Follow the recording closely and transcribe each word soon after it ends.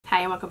Hi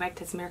and welcome back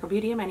to It's Miracle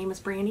Beauty. My name is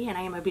Brandy and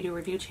I am a beauty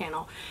review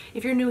channel.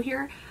 If you're new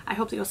here, I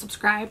hope that you'll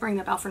subscribe, ring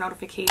the bell for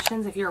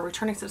notifications. If you're a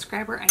returning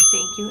subscriber, I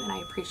thank you and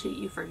I appreciate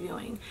you for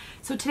viewing.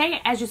 So today,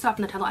 as you saw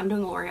from the title, I'm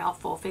doing L'Oreal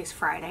Full Face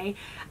Friday.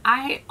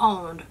 I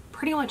owned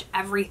pretty much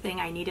everything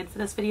I needed for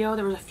this video.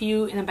 There was a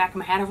few in the back of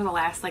my head over the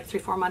last like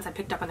 3-4 months I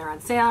picked up when they're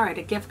on sale or I had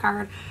a gift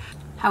card.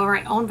 However,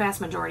 I own vast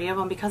majority of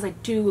them because I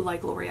do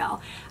like L'Oreal.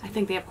 I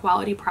think they have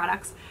quality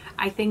products.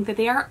 I think that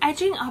they are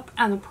edging up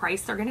on the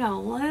price. They're getting a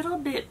little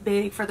bit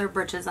big for their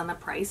britches on the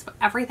price, but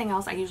everything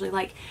else I usually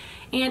like.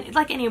 And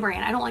like any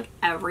brand, I don't like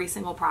every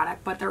single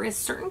product, but there is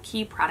certain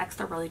key products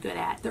they're really good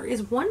at. There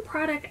is one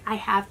product I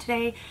have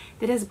today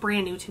that is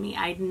brand new to me.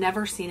 I'd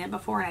never seen it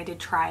before and I did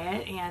try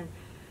it and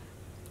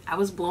I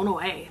was blown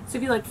away. So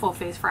if you like Full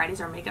Face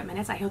Fridays or Makeup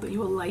Minutes, I hope that you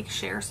will like,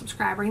 share,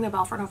 subscribe, ring the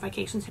bell for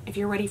notifications. If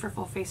you're ready for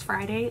Full Face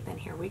Friday, then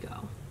here we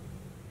go.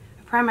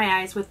 I prime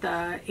my eyes with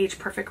the Age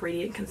Perfect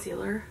Radiant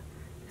Concealer.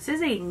 This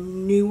is a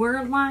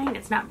newer line,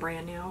 it's not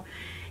brand new.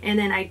 And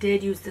then I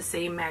did use the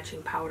same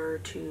matching powder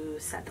to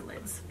set the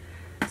lids.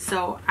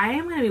 So I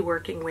am going to be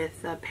working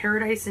with the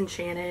Paradise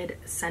Enchanted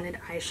Scented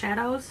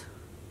Eyeshadows.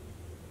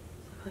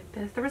 Like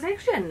this. There was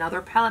actually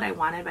another palette I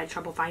wanted but I had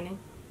trouble finding.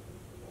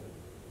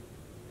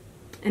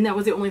 And that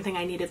was the only thing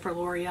I needed for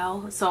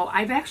L'Oreal. So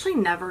I've actually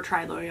never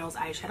tried L'Oreal's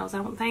eyeshadows,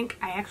 I don't think.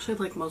 I actually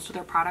like most of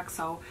their products,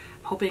 so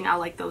I'm hoping I'll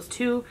like those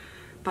too.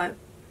 But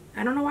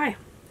I don't know why.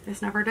 I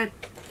just never did.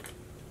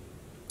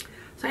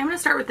 So I'm going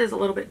to start with this a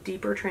little bit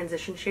deeper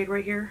transition shade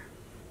right here.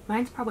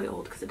 Mine's probably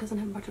old because it doesn't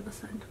have much of a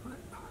scent, but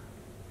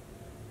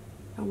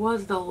it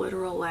was the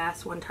literal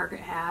last one Target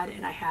had,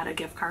 and I had a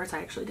gift card, so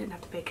I actually didn't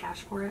have to pay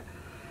cash for it.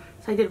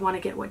 So I did want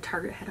to get what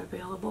Target had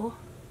available.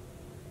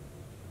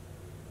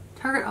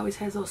 Target always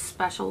has those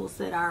specials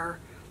that are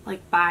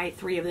like buy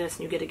 3 of this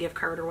and you get a gift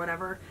card or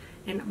whatever.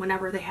 And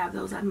whenever they have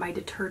those on my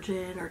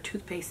detergent or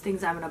toothpaste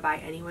things I'm going to buy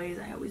anyways,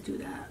 I always do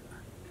that.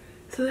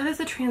 So that is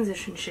the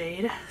transition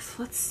shade.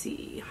 So let's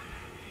see.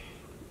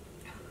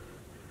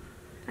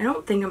 I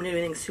don't think I'm going to do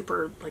anything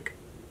super like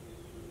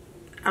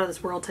out of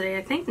this world today.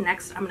 I think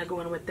next I'm going to go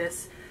in with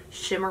this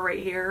shimmer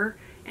right here.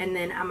 And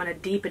then I'm going to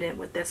deepen it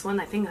with this one.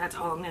 I think that's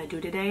all I'm going to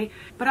do today.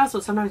 But also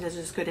sometimes it's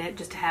just good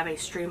just to have a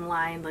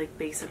streamlined like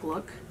basic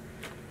look.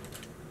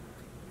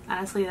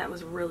 Honestly, that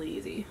was really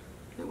easy.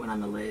 It went on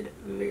the lid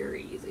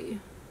very easy.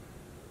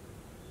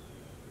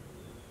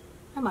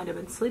 I might have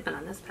been sleeping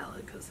on this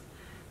palette because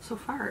so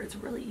far it's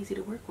really easy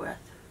to work with.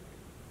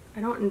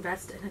 I don't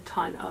invest in a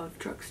ton of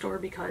drugstore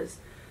because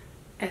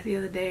at the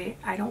end of the day,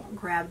 I don't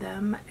grab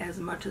them as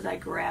much as I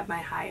grab my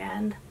high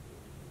end.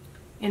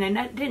 And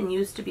it didn't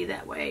used to be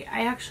that way.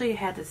 I actually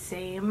had the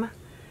same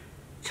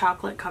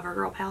chocolate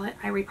CoverGirl palette.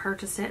 I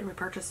repurchased it and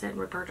repurchased it and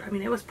repurchased. I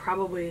mean, it was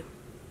probably,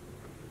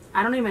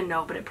 I don't even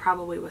know, but it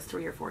probably was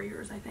 3 or 4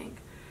 years, I think.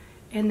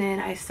 And then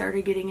I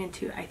started getting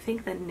into, I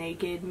think the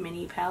Naked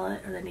Mini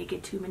palette, or the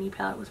Naked 2 Mini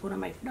palette was one of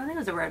my, no, I think it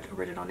was the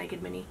original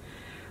Naked Mini.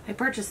 I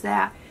purchased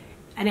that.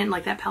 I didn't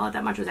like that palette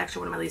that much. It was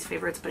actually one of my least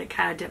favorites, but it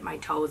kind of dipped my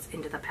toes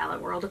into the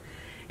palette world.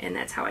 And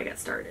that's how I got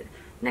started.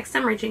 Next,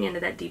 I'm reaching into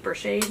that deeper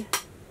shade.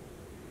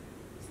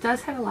 This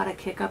does have a lot of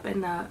kick up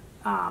in the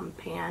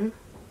pan.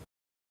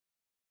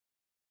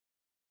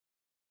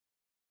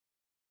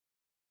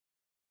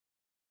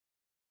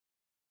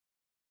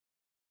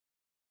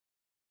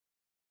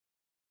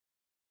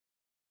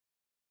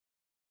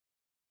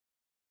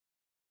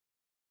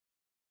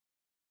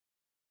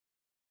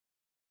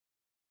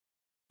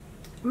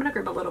 I'm going to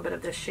grab a little bit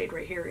of this shade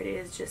right here. It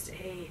is just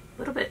a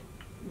little bit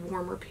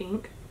warmer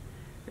pink.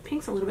 The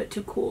pink's a little bit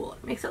too cool.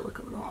 It makes it look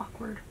a little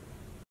awkward.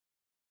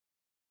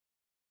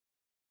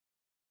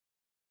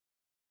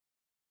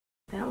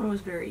 That one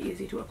was very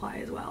easy to apply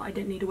as well. I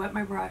didn't need to wet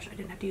my brush. I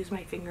didn't have to use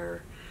my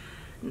finger.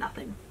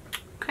 Nothing.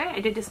 Okay,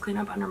 I did just clean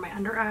up under my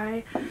under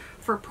eye.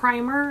 For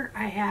primer,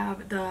 I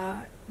have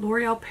the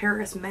L'Oreal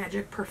Paris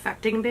Magic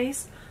Perfecting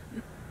Base.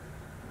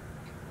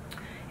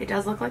 It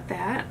does look like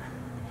that.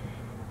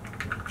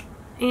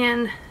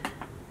 And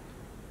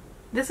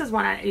this is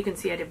one you can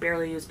see I did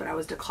barely use, but I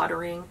was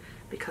decluttering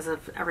because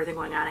of everything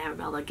going on. I haven't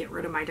been able to get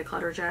rid of my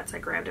declutter yet, so I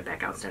grabbed it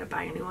back out instead of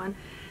buying a new one.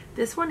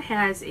 This one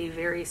has a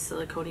very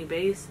silicone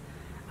base.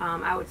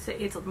 I would say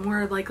it's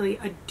more likely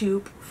a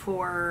dupe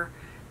for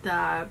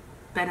the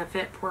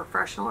Benefit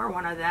Professional or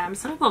one of them.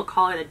 Some people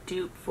call it a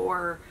dupe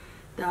for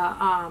the,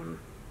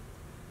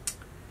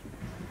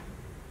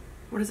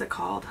 what is it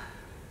called?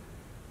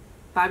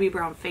 Bobbi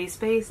Brown Face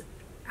Base.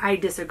 I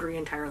disagree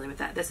entirely with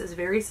that. This is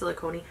very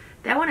silicone-y.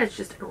 That one is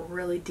just a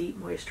really deep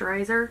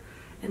moisturizer,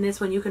 and this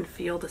one you can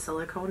feel the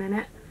silicone in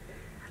it.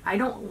 I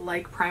don't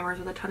like primers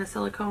with a ton of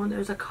silicone.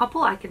 There's a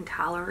couple I can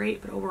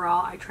tolerate, but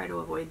overall I try to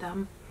avoid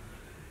them.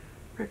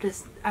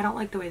 I don't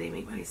like the way they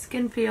make my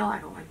skin feel. I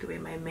don't like the way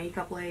my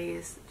makeup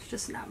lays. It's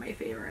just not my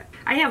favorite.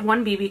 I have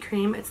one BB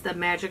cream. It's the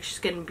Magic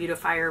Skin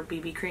Beautifier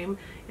BB cream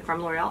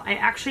from L'Oreal. I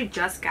actually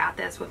just got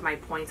this with my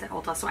points at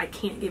Ulta, so I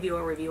can't give you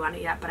a review on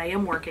it yet, but I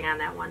am working on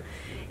that one.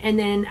 And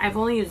then I've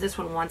only used this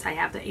one once. I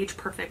have the Age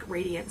Perfect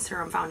Radiant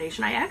Serum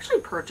Foundation. I actually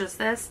purchased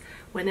this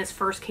when this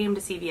first came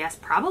to CVS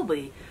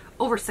probably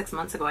over 6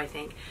 months ago, I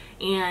think,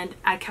 and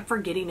I kept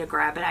forgetting to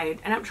grab it. I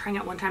ended up trying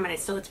it one time, and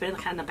it's been kind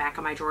of in the back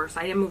of my drawer,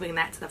 so I am moving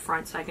that to the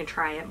front so I can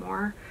try it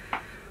more.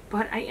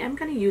 But I am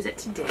going to use it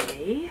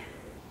today.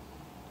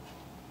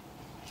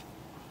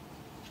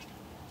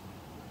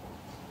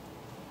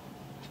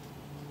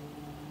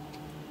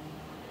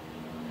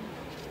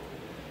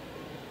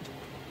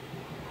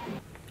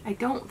 I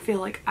don't feel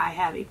like I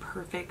have a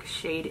perfect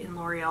shade in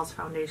L'Oreal's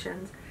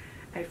foundations.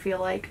 I feel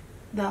like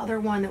the other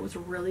one that was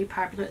really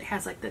popular, it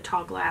has like the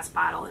tall glass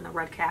bottle and the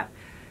red cap.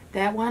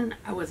 That one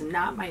was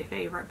not my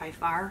favorite by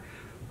far,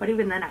 but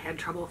even then I had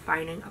trouble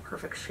finding a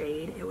perfect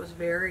shade. It was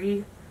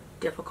very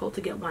difficult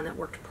to get one that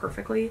worked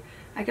perfectly.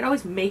 I could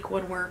always make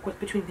one work with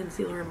between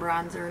concealer and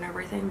bronzer and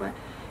everything, but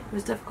it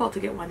was difficult to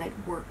get one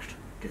that worked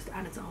just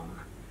on its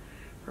own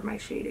for my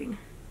shading.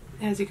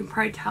 As you can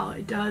probably tell,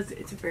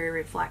 it's very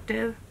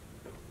reflective.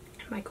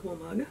 My cool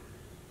mug.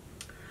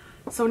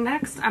 So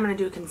next I'm going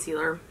to do a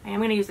concealer. I am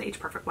going to use the H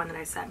Perfect one that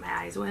I set my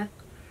eyes with.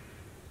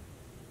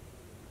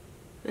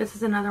 This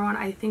is another one.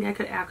 I think I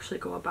could actually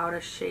go about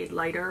a shade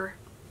lighter,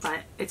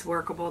 but it's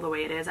workable the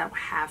way it is. I don't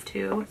have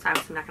to, so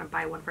I'm not going to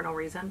buy one for no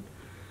reason.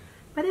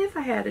 But if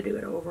I had to do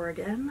it over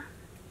again,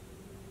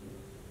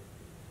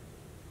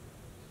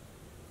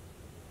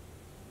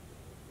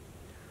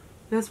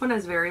 this one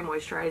is very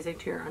moisturizing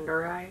to your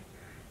under eye.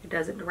 It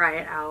doesn't dry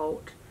it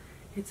out.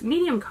 It's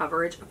medium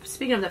coverage.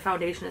 Speaking of, the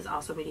foundation is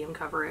also medium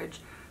coverage.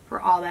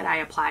 For all that I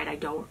applied, I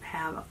don't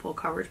have a full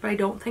coverage, but I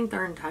don't think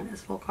their intent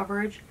is full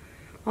coverage.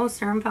 Most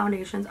serum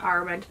foundations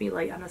are meant to be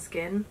light on the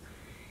skin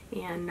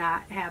and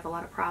not have a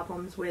lot of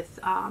problems with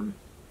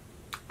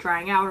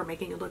drying out or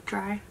making it look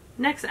dry.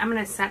 Next, I'm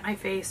going to set my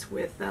face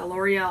with the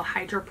L'Oreal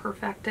Hydra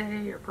Perfect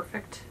or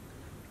Perfect.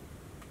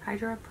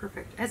 Hydra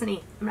Perfect. As an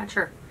E. I'm not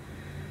sure.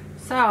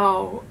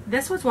 So,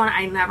 this was one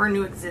I never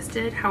knew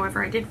existed.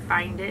 However, I did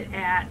find it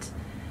at,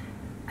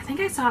 I think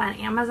I saw it on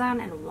Amazon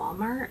and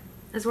Walmart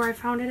is where I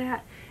found it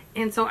at.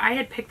 And so I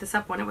had picked this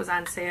up when it was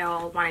on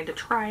sale, wanting to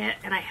try it,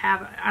 and I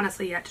have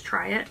honestly yet to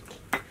try it.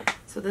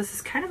 So this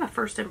is kind of a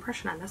first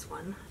impression on this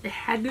one. It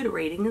had good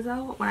ratings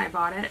though when I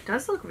bought it. It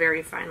does look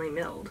very finely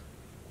milled.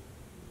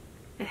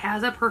 It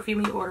has a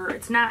perfumey odor.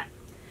 It's not,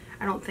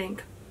 I don't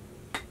think,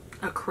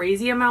 a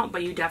crazy amount,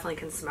 but you definitely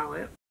can smell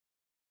it.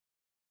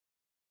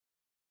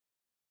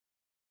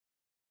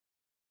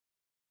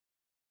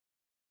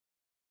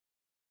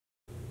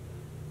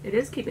 It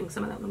is keeping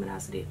some of that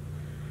luminosity.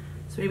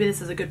 So maybe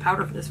this is a good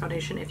powder for this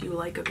foundation if you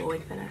like a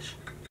glowing finish.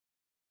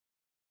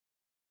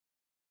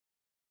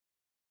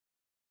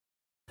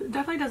 It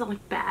definitely doesn't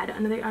look bad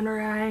under the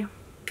under eye.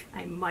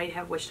 I might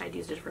have wished I'd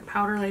used a different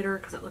powder later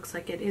because it looks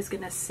like it is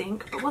going to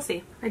sink, but we'll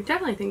see. I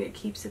definitely think it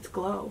keeps its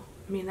glow.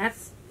 I mean,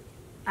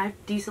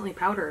 I've decently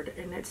powdered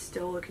and it's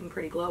still looking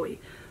pretty glowy.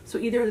 So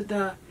either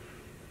the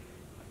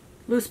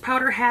loose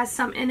powder has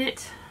some in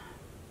it.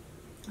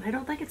 I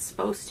don't think it's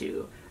supposed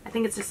to. I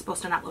think it's just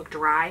supposed to not look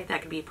dry.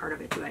 That could be part of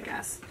it too, I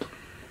guess.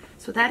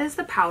 So that is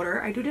the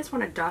powder. I do just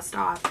want to dust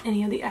off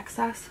any of the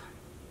excess.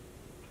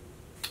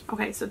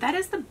 Okay, so that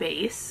is the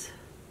base.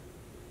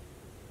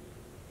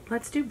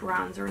 Let's do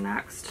bronzer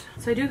next.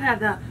 So I do have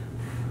the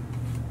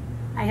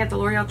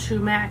L'Oreal True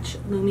Match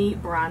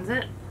Lumi Bronze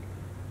It.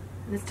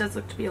 And this does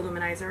look to be a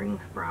luminizing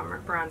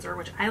bronzer,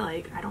 which I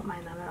like. I don't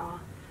mind them at all.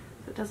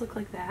 So it does look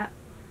like that.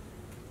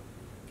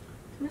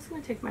 So I'm just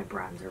going to take my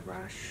bronzer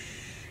brush.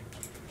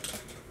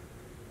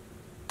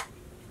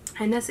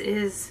 And this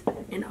is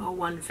an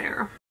 01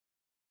 Fair.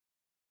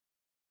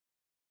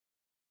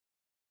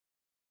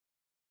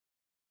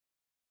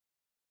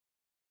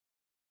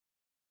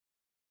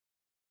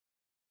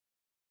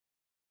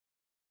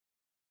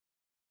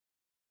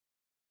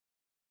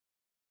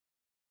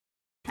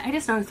 I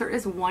just noticed there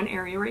is one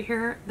area right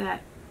here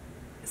that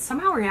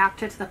somehow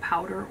reacted to the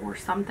powder or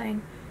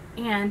something,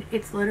 and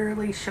it's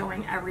literally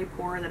showing every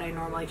pore that I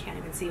normally can't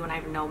even see when I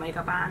have no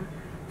makeup on.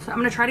 So I'm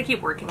going to try to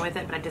keep working with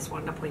it, but I just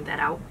wanted to point that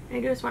out. And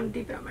I just want to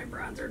deepen up my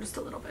bronzer just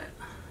a little bit.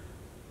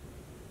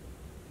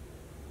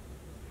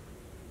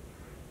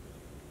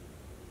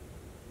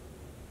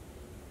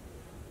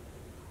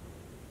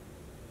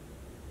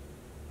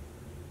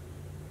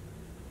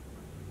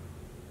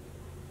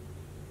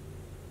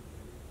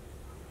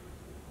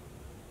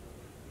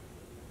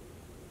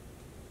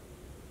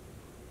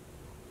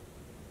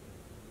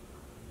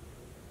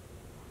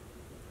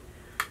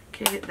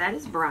 Okay, that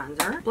is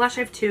bronzer. Blush,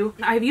 I have two.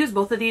 I've used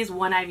both of these.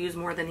 One I've used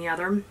more than the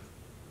other.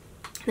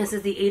 This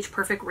is the H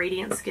Perfect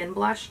Radiant Skin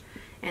Blush,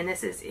 and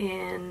this is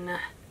in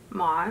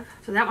mauve.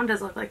 So that one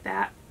does look like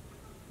that.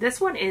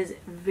 This one is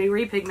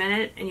very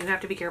pigmented, and you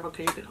have to be careful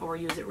because you can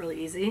overuse it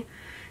really easy.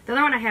 The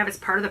other one I have is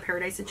part of the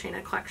Paradise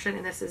Enchanted collection,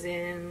 and this is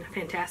in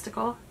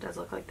Fantastical. It does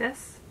look like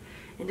this.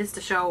 And just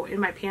to show, in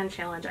my pan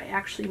challenge, I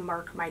actually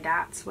mark my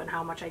dots when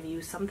how much I've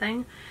used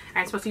something.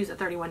 I'm supposed to use it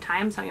 31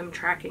 times, so I am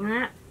tracking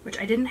that, which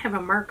I didn't have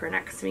a marker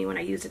next to me when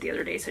I used it the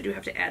other day, so I do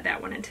have to add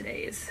that one in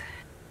today's.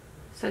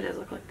 So it does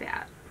look like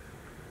that.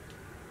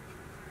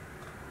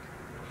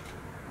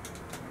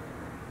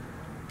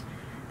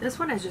 This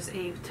one is just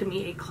to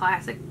me, a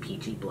classic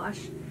peachy blush.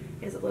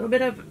 It has a little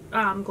bit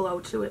of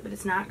glow to it, but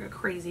it's not a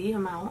crazy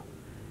amount.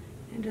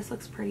 It just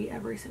looks pretty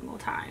every single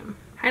time.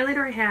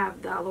 Highlighter, I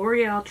have the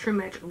L'Oreal True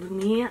Match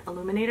Lumi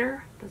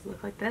Illuminator. It does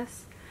look like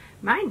this.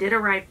 Mine did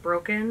arrive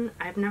broken.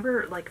 I've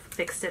never like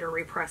fixed it or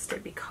repressed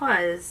it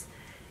because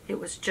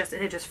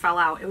it just fell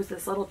out. It was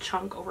this little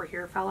chunk over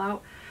here fell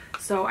out.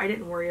 So I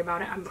didn't worry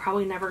about it. I'm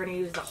probably never going to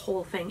use the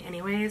whole thing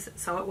anyways.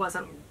 So it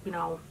wasn't, you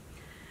know,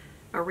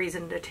 a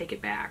reason to take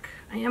it back.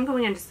 I am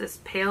going into this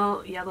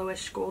pale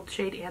yellowish gold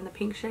shade and the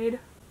pink shade.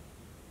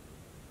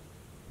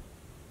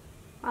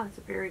 Wow, that's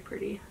very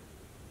pretty.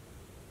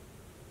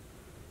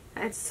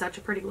 It's such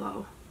a pretty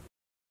glow.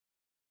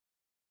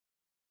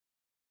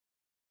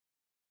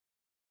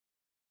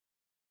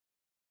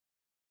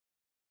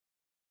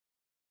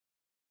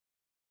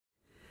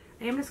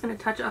 I am just going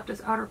to touch up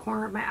this outer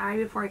corner of my eye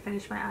before I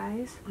finish my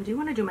eyes. I do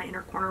want to do my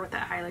inner corner with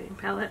that highlighting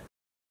palette.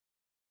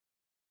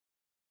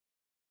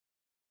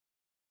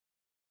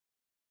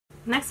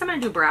 Next I'm going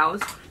to do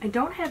brows. I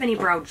don't have any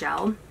brow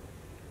gel,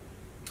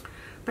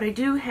 but I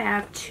do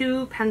have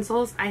two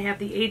pencils. I have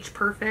the Age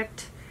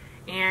Perfect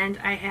and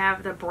I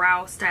have the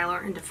Brow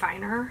Styler and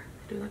Definer.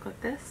 They do look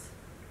like this.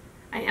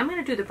 I am going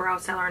to do the Brow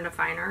Styler and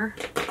Definer.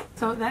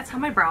 So that's how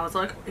my brows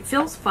look. It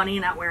feels funny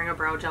not wearing a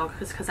brow gel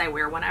because I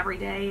wear one every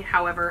day.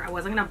 However, I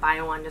wasn't going to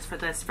buy one just for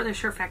this. For the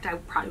sure fact, I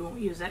probably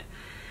won't use it.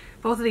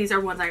 Both of these are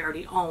ones I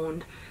already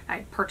owned.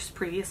 I purchased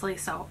previously,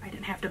 so I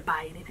didn't have to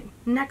buy anything.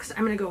 Next,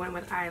 I'm going to go in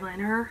with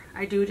eyeliner.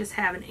 I do just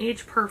have an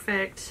Age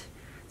Perfect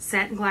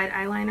Satin Glide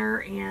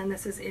eyeliner, and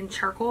this is in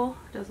charcoal.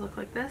 It does look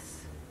like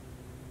this.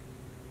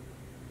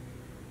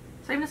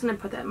 So I'm just going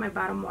to put that in my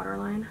bottom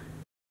waterline.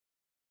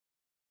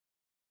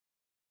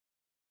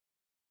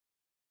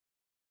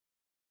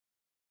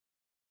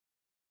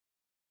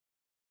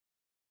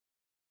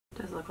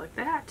 Does look like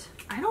that.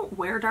 I don't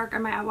wear dark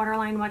on my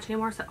waterline much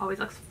anymore, so it always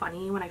looks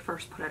funny when I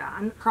first put it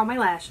on. Curl my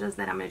lashes,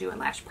 then I'm going to do a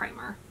lash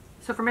primer.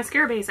 So for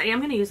mascara base, I am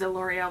going to use the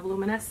L'Oreal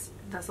Voluminous.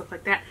 It does look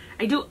like that.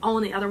 I do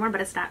own the other one, but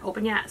it's not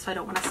open yet, so I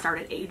don't want to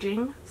start it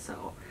aging.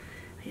 So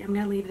I am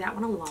going to leave that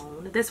one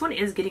alone. This one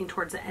is getting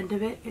towards the end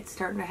of it. It's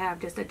starting to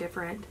have just a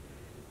different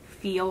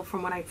feel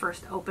from when I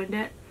first opened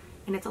it,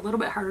 and it's a little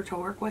bit harder to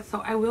work with, so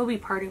I will be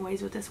parting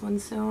ways with this one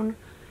soon.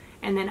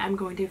 And then I'm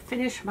going to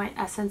finish my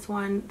Essence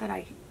one that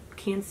I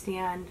can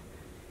stand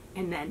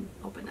and then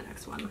open the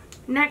next one.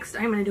 Next,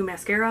 I'm going to do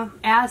mascara.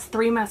 As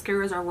 3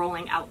 mascaras are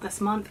rolling out this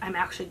month, I'm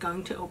actually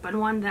going to open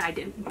one that I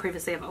didn't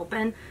previously have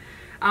open.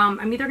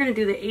 I'm either going to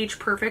do the Age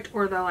Perfect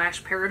or the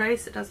Lash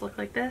Paradise. It does look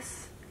like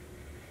this.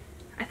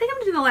 I think I'm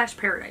going to do the Lash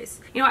Paradise.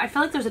 You know, I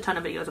feel like there's a ton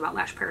of videos about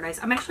Lash Paradise.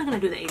 I'm actually going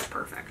to do the Age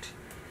Perfect.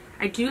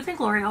 I do think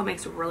L'Oreal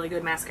makes really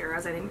good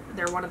mascaras. I think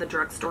they're one of the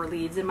drugstore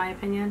leads in my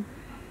opinion.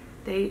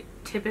 They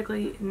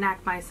typically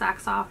knock my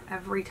socks off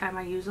every time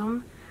I use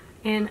them.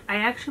 And I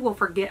actually will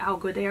forget how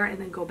good they are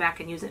and then go back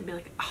and use it and be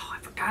like, oh,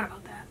 I forgot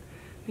about that.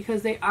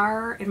 Because they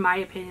are, in my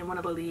opinion, one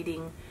of the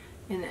leading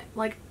in it.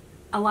 Like,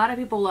 a lot of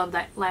people love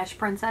that Lash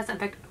Princess. In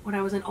fact, when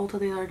I was in Ulta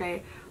the other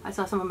day, I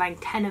saw someone buying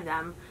 10 of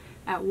them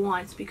at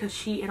once because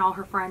she and all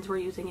her friends were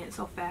using it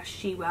so fast.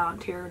 She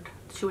volunteered.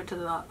 She went to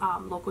the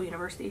local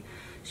university.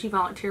 She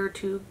volunteered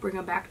to bring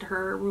them back to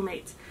her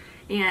roommates.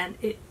 And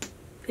it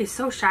is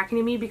so shocking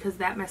to me because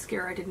that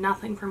mascara did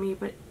nothing for me,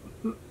 but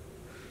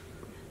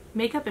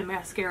makeup and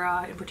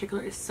mascara in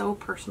particular is so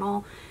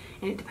personal,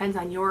 and it depends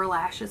on your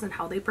lashes and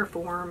how they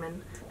perform.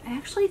 And I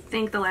actually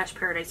think the Lash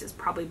Paradise is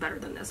probably better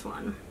than this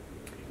one.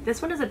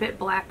 This one is a bit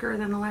blacker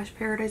than the Lash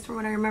Paradise from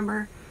what I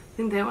remember. I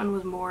think that one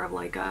was more of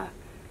like a,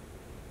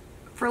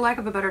 for lack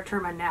of a better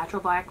term, a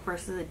natural black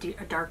versus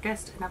a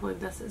darkest, and I believe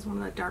this is one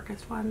of the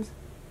darkest ones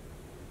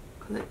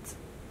because it's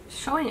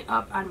showing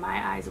up on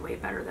my eyes way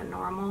better than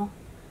normal.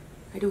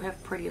 I do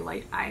have pretty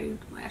light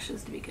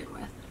eyelashes to begin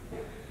with.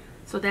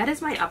 So that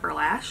is my upper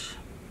lash.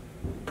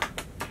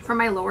 For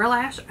my lower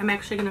lash, I'm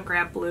actually going to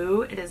grab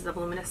blue. It is the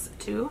Voluminous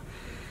 2.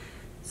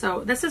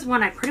 So this is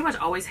one I pretty much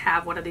always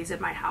have one of these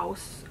in my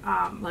house.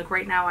 Like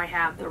right now I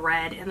have the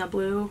red and the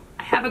blue.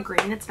 I have a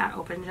green, it's not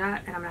opened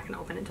yet, and I'm not going to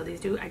open it until these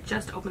do. I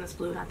just opened this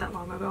blue not that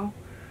long ago.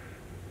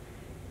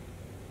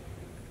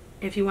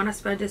 If you want to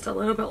spend just a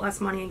little bit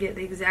less money and get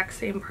the exact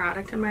same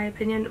product, in my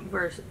opinion,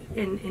 versus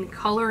in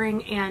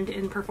coloring and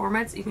in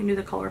performance, you can do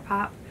the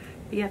ColourPop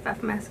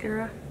BFF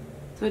mascara.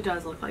 So it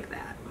does look like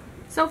that.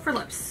 So for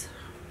lips,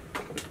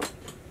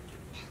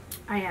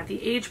 I have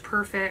the Age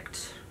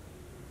Perfect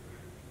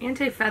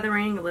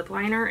Anti-Feathering Lip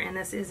Liner, and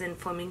this is in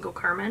Flamingo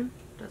Carmine.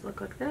 It does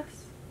look like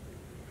this.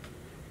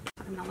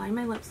 I'm going to line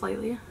my lips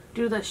slightly.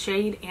 Do the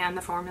shade and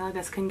the formula.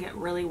 This can get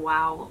really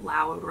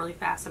loud really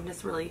fast. I'm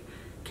just really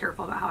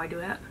careful about how I do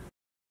it.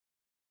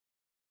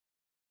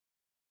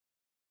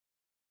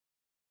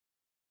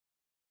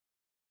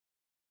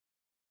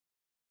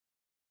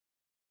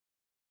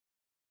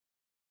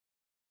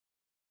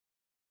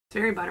 It's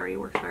very buttery,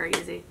 works very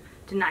easy.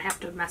 Did not have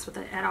to mess with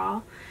it at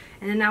all.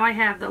 And then now I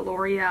have the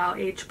L'Oreal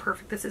Age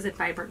Perfect. This is in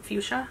Vibrant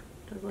Fuchsia.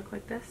 It does look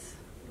like this.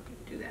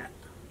 Do that.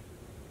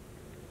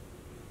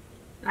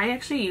 I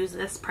actually use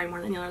this probably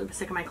more than the other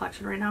lipstick in my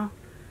collection right now.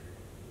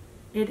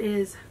 It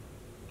is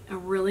a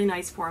really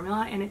nice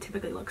formula, and it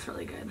typically looks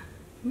really good.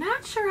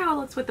 Not sure how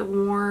it looks with the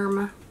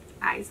warm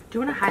eyes. Do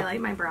want to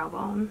highlight my brow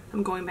bone.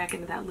 I'm going back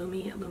into that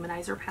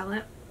Luminizer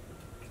palette.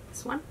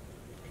 This one.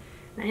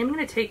 And I am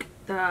going to take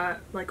the,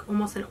 like,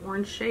 almost an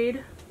orange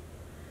shade,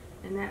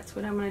 and that's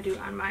what I'm going to do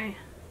on my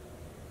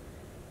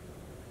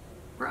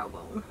brow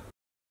bone.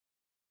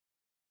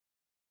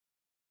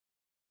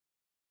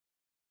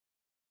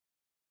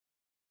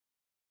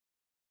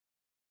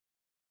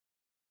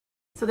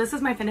 So this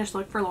is my finished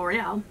look for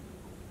L'Oreal.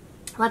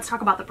 Let's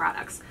talk about the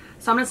products.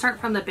 So I'm going to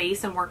start from the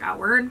base and work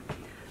outward.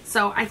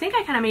 So I think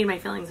I kind of made my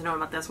feelings known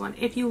about this one.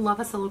 If you love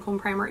a silicone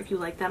primer, if you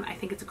like them, I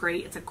think it's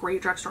great. It's a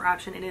great drugstore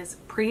option. It is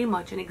pretty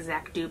much an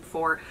exact dupe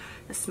for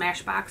the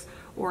Smashbox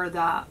or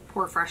the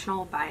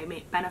POREfessional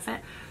by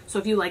Benefit. So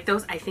if you like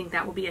those, I think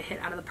that will be a hit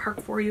out of the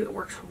park for you. It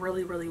works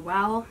really, really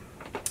well.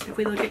 If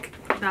we look at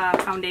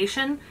the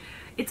foundation,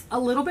 it's a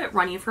little bit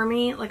runny for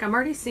me. Like, I'm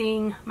already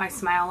seeing my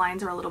smile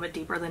lines are a little bit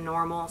deeper than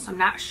normal, so I'm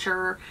not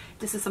sure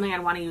this is something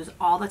I'd want to use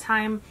all the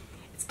time.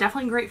 It's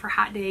definitely great for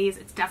hot days.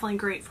 It's definitely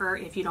great for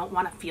if you don't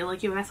want to feel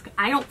like you have a mask.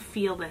 I don't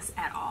feel this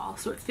at all,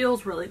 so it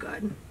feels really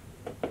good.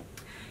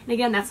 And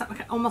again, that's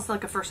almost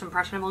like a first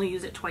impression. I've only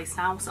used it twice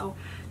now, so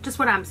just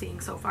what I'm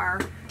seeing so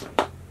far.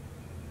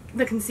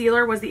 The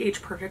concealer was the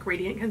Age Perfect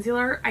Radiant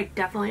Concealer. I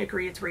definitely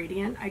agree it's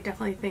radiant. I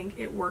definitely think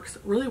it works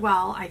really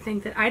well. I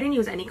think that I didn't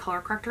use any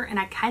color corrector, and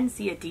I can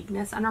see a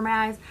deepness under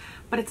my eyes,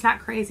 but it's not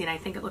crazy, and I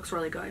think it looks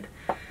really good.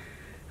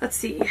 Let's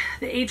see,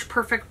 the Age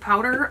Perfect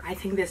powder. I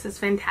think this is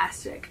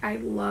fantastic. I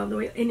love the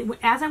way, and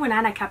as I went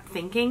on, I kept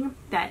thinking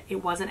that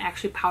it wasn't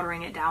actually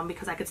powdering it down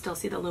because I could still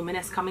see the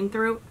luminous coming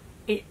through.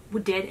 It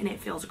did, and it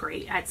feels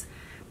great. It's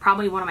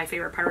probably one of my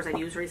favorite powders I've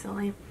used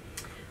recently.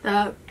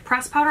 The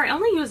pressed powder I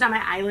only used on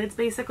my eyelids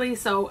basically,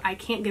 so I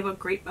can't give a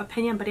great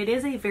opinion, but it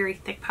is a very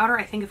thick powder.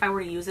 I think if I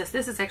were to use this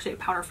is actually a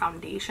powder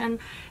foundation.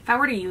 If I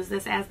were to use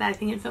this as that, I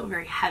think it'd feel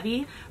very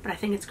heavy, but I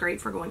think it's great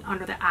for going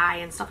under the eye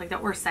and stuff like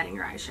that, or setting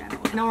your eyeshadow.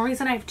 And the only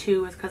reason I have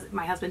two is because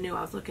my husband knew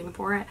I was looking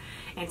for it,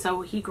 and so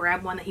he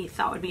grabbed one that he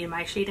thought would be in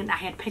my shade, and I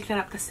had picked it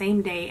up the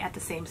same day at the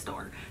same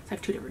store. So I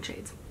have two different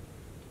shades.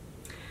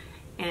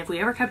 And if we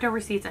ever kept our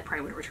receipts, I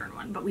probably would return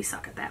one, but we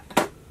suck at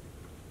that.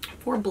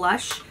 For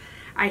blush,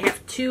 I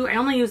have two. I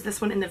only use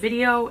this one in the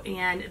video,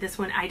 and this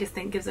one I just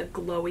think gives a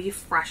glowy,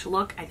 fresh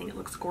look. I think it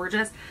looks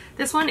gorgeous.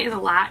 This one is a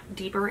lot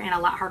deeper and a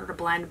lot harder to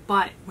blend,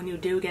 but when you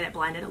do get it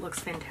blended, it looks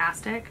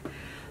fantastic.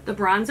 The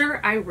bronzer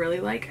I really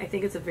like. I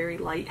think it's a very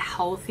light,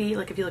 healthy,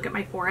 like if you look at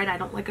my forehead, I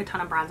don't like a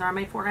ton of bronzer on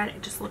my forehead.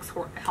 It just looks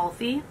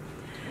healthy.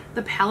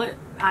 The palette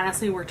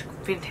honestly worked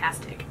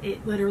fantastic.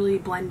 It literally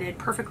blended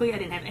perfectly. I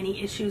didn't have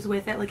any issues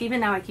with it. Like, even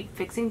now I keep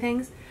fixing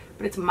things,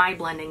 but it's my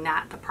blending,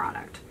 not the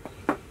product.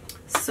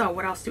 So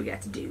what else do we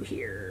got to do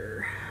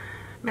here?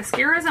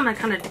 Mascaras I'm going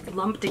to kind of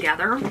lump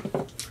together.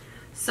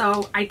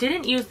 So I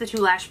didn't use the two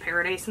Lash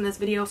Paradise in this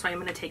video, so I'm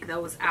going to take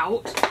those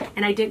out.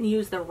 And I didn't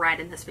use the red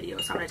in this video,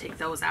 so I'm going to take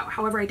those out.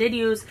 However, I did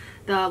use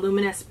the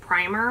Luminous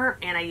Primer,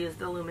 and I used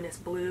the Luminous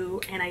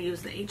Blue, and I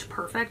used the Age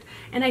Perfect,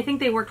 and I think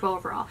they worked well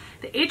overall.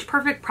 The Age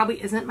Perfect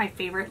probably isn't my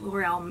favorite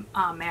L'Oreal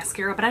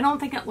mascara, but I don't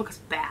think it looks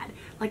bad.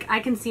 Like, I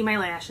can see my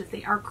lashes.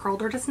 They are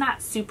curled. They're just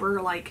not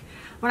super, like,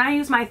 when I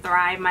use my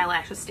Thrive, my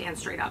lashes stand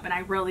straight up, and I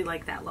really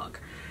like that look.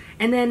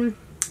 And then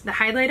the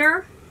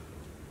highlighter,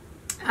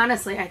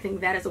 honestly, I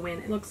think that is a win.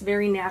 It looks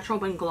very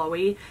natural and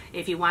glowy.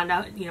 If you want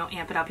to, you know,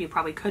 amp it up, you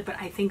probably could, but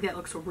I think that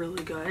looks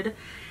really good.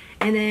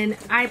 And then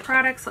eye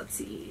products, let's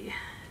see.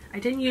 I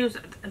didn't use,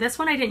 this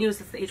one I didn't use,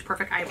 it's the Age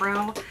Perfect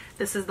Eyebrow.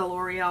 This is the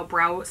L'Oreal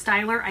Brow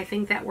Styler. I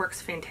think that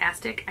works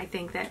fantastic. I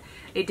think that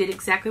it did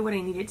exactly what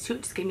I needed to.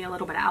 It just gave me a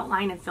little bit of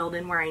outline and filled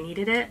in where I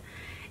needed it.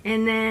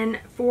 And then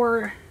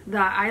for the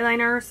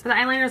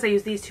eyeliners, I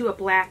used these two, a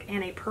black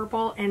and a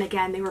purple, and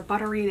again, they were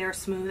buttery, they were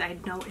smooth, I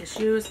had no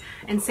issues.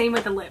 And same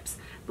with the lips.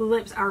 The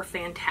lips are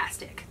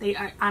fantastic. They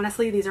are,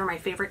 honestly, these are my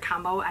favorite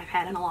combo I've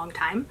had in a long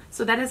time.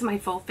 So that is my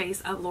full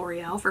face of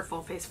L'Oreal for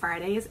Full Face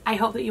Fridays. I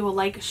hope that you will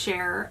like,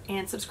 share,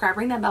 and subscribe.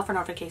 Ring that bell for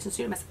notifications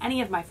so you don't miss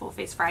any of my Full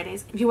Face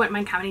Fridays. If you wouldn't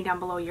mind commenting down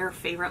below your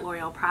favorite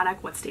L'Oreal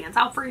product, what stands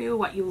out for you,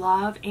 what you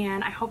love,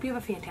 and I hope you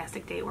have a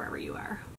fantastic day wherever you are.